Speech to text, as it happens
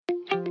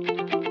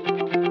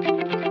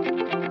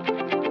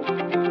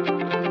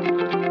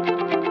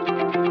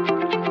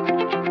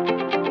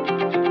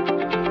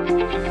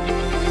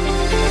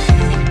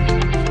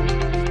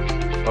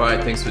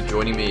right, thanks for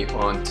joining me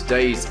on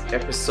today's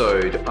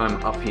episode.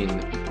 I'm up in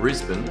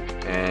Brisbane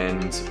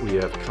and we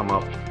have come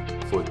up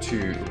for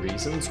two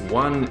reasons.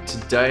 One,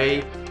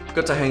 today I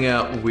got to hang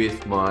out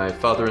with my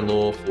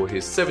father-in-law for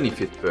his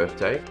 75th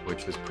birthday,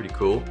 which was pretty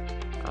cool.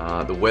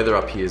 The weather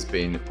up here has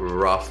been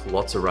rough,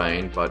 lots of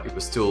rain, but it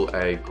was still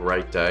a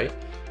great day.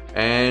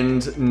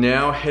 And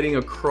now heading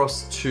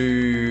across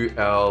to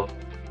our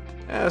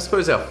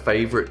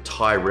favorite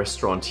Thai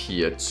restaurant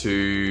here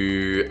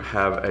to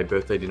have a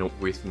birthday dinner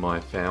with my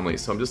family.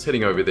 So I'm just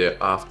heading over there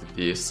after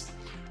this.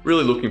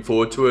 Really looking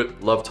forward to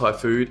it. Love Thai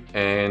food,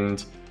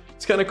 and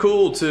it's kind of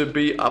cool to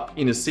be up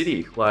in a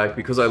city. Like,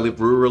 because I live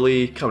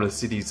rurally, coming to the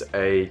city's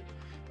an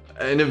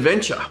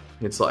adventure.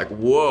 It's like,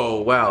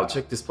 whoa, wow,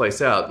 check this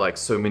place out. Like,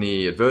 so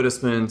many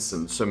advertisements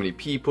and so many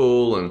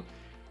people, and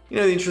you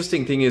know, the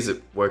interesting thing is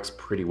it works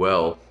pretty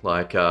well.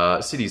 Like,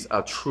 cities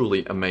are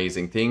truly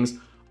amazing things.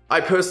 I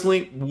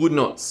personally would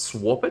not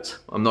swap it.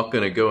 I'm not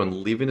going to go and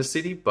live in a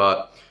city,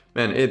 but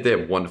man,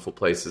 they're wonderful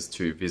places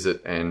to visit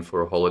and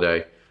for a holiday.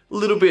 A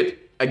little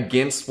bit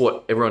against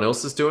what everyone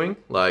else is doing.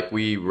 Like,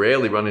 we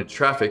rarely run into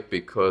traffic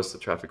because the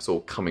traffic's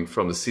all coming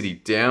from the city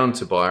down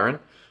to Byron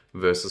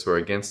versus we're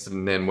against it.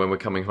 And then when we're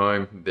coming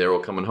home, they're all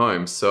coming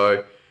home.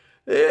 So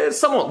it's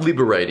somewhat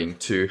liberating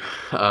to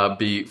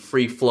be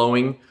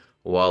free-flowing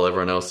while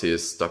everyone else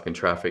is stuck in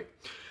traffic.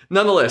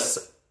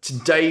 Nonetheless,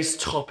 today's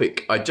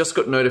topic, I just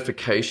got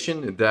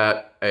notification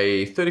that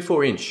a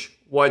 34-inch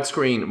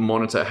widescreen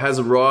monitor has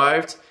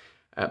arrived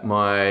at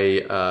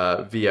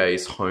my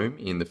VA's home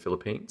in the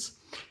Philippines.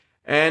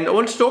 And I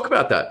wanted to talk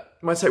about that.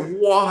 You might say,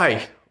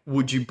 why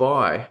would you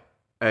buy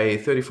a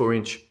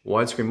 34-inch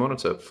widescreen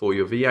monitor for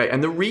your VA?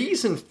 And the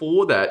reason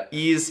for that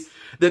is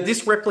that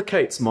this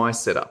replicates my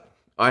setup.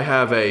 I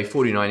have a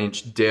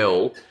 49-inch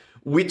Dell,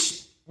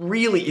 which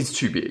really is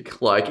too big.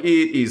 Like,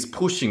 it is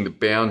pushing the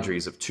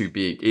boundaries of too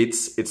big.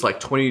 It's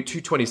like 2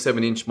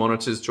 27-inch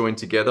monitors joined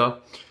together.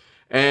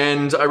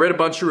 And I read a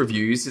bunch of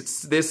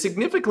reviews. They're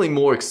significantly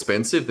more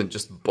expensive than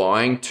just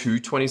buying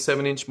two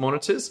 27-inch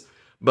monitors.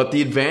 But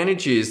the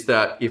advantage is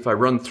that if I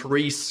run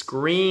 3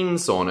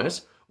 screens on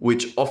it,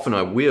 which often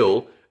I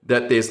will,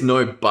 that there's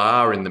no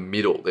bar in the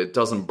middle. It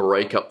doesn't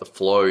break up the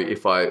flow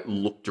if I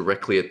look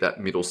directly at that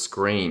middle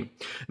screen.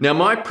 Now,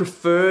 my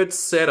preferred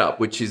setup,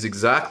 which is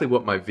exactly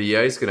what my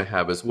VA is going to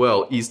have as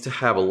well, is to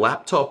have a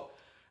laptop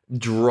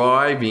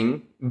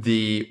driving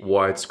the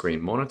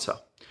widescreen monitor.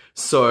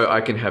 So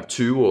I can have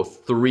 2 or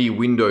 3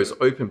 windows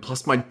open,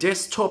 plus my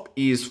desktop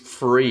is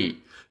free.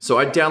 So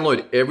I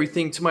download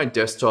everything to my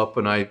desktop,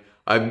 and I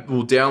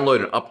will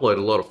download and upload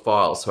a lot of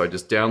files. So I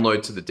just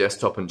download to the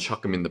desktop and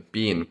chuck them in the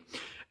bin.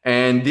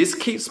 And this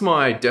keeps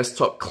my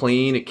desktop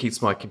clean. It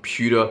keeps my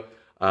computer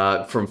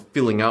from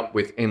filling up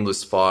with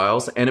endless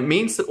files. And it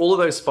means that all of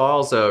those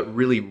files are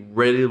really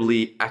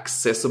readily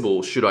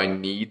accessible should I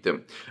need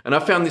them. And I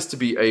found this to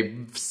be a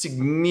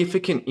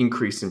significant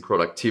increase in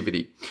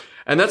productivity.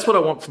 And that's what I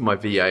want for my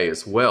VA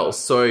as well.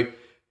 So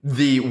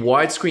the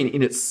widescreen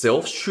in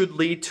itself should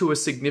lead to a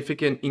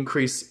significant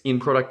increase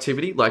in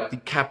productivity, like the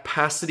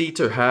capacity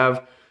to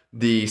have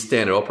the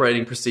standard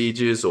operating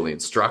procedures or the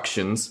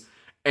instructions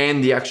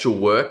and the actual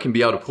work and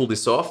be able to pull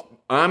this off.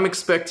 I'm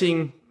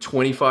expecting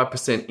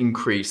 25%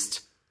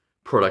 increased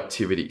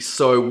productivity.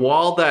 So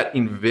while that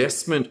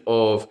investment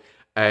of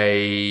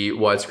a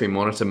widescreen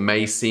monitor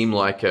may seem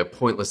like a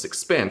pointless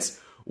expense,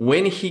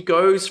 when he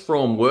goes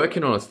from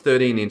working on a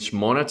 13-inch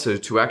monitor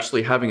to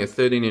actually having a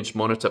 13-inch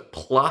monitor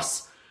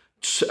plus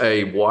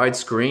a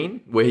widescreen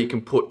where he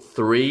can put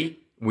 3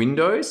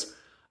 windows,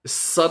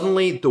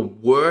 suddenly the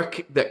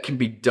work that can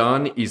be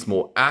done is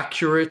more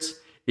accurate.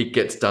 It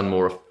gets done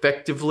more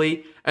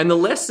effectively. And the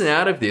lesson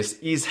out of this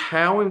is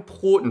how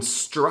important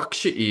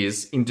structure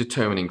is in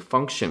determining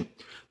function.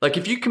 Like,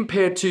 if you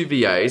compare 2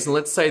 VAs, and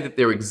let's say that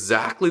they're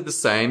exactly the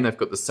same, they've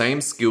got the same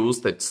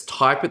skills, they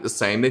type it the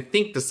same, they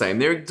think the same,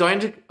 they're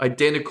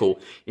identical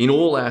in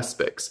all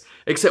aspects,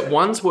 except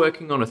one's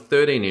working on a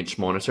 13-inch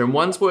monitor and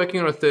one's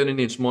working on a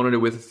 13-inch monitor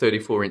with a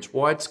 34-inch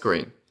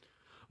widescreen.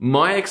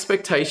 My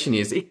expectation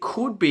is it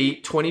could be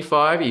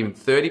 25, even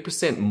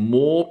 30%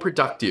 more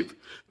productive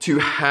to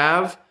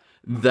have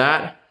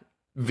that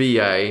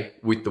VA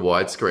with the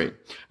widescreen.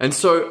 And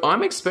so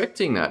I'm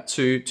expecting that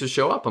to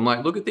show up. I'm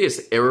like, look at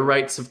this. Error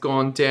rates have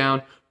gone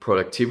down.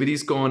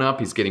 Productivity's gone up.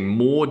 He's getting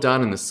more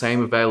done in the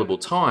same available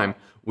time,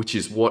 which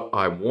is what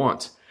I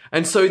want.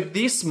 And so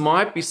this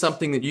might be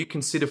something that you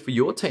consider for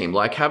your team,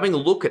 like having a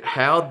look at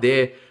how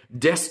their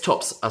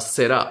desktops are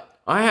set up.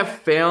 I have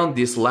found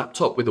this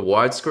laptop with a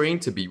widescreen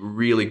to be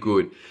really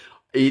good.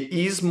 It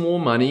is more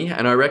money,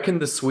 and I reckon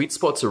the sweet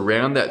spot's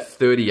around that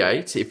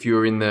 38. If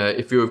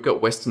you've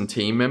got Western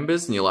team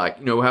members and you're like,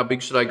 you know, how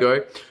big should I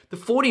go? The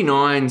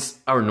 49s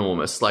are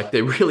enormous. Like,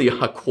 they really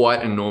are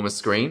quite an enormous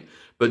screen.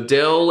 But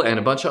Dell and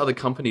a bunch of other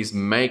companies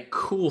make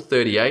cool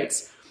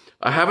 38s.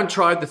 I haven't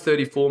tried the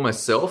 34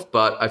 myself,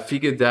 but I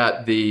figured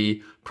that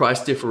the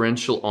price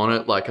differential on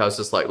it, like, I was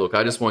just like, look,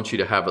 I just want you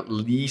to have at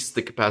least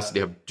the capacity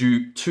to have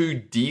 2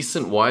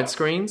 decent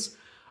widescreens,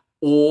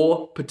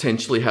 or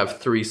potentially have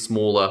 3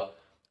 smaller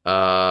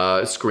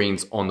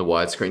screens on the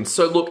widescreen.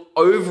 So look,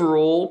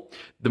 overall,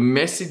 the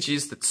message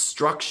is that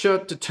structure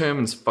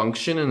determines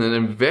function, and an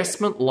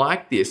investment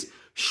like this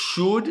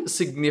should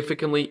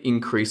significantly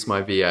increase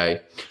my VA's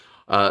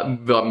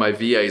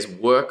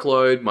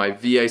workload, my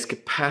VA's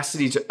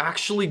capacity to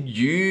actually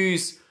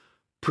use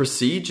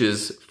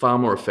procedures far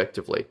more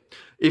effectively.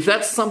 If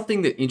that's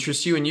something that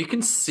interests you and you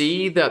can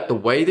see that the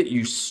way that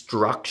you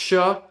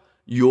structure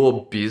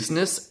your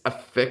business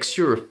affects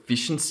your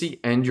efficiency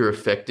and your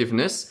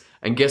effectiveness,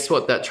 and guess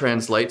what that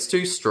translates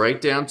to? Straight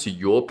down to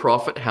your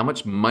profit, how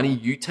much money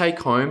you take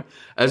home,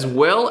 as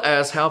well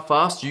as how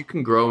fast you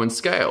can grow and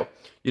scale.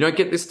 You don't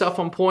get this stuff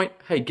on point?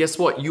 Hey, guess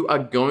what? You are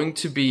going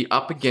to be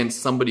up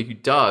against somebody who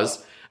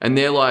does, and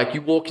they're like,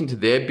 you walk into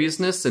their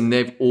business and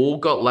they've all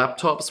got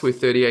laptops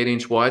with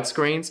 38-inch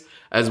widescreens,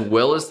 as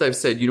well as they've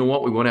said, you know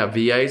what, we want our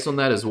VAs on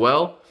that as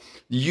well.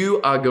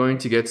 You are going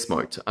to get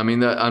smoked. I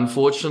mean,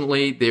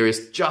 unfortunately, there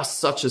is just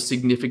such a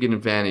significant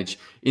advantage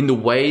in the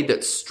way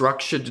that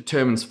structure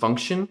determines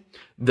function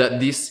that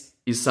this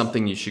is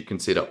something you should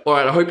consider. All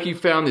right, I hope you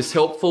found this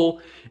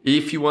helpful.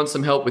 If you want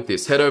some help with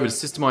this, head over to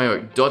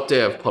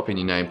systemio.dev, pop in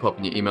your name, pop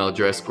in your email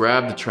address,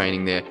 grab the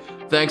training there.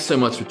 Thanks so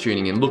much for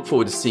tuning in. Look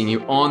forward to seeing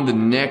you on the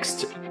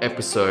next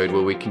episode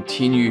where we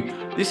continue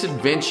this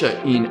adventure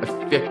in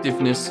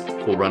effectiveness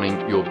for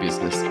running your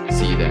business.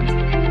 See you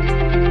then.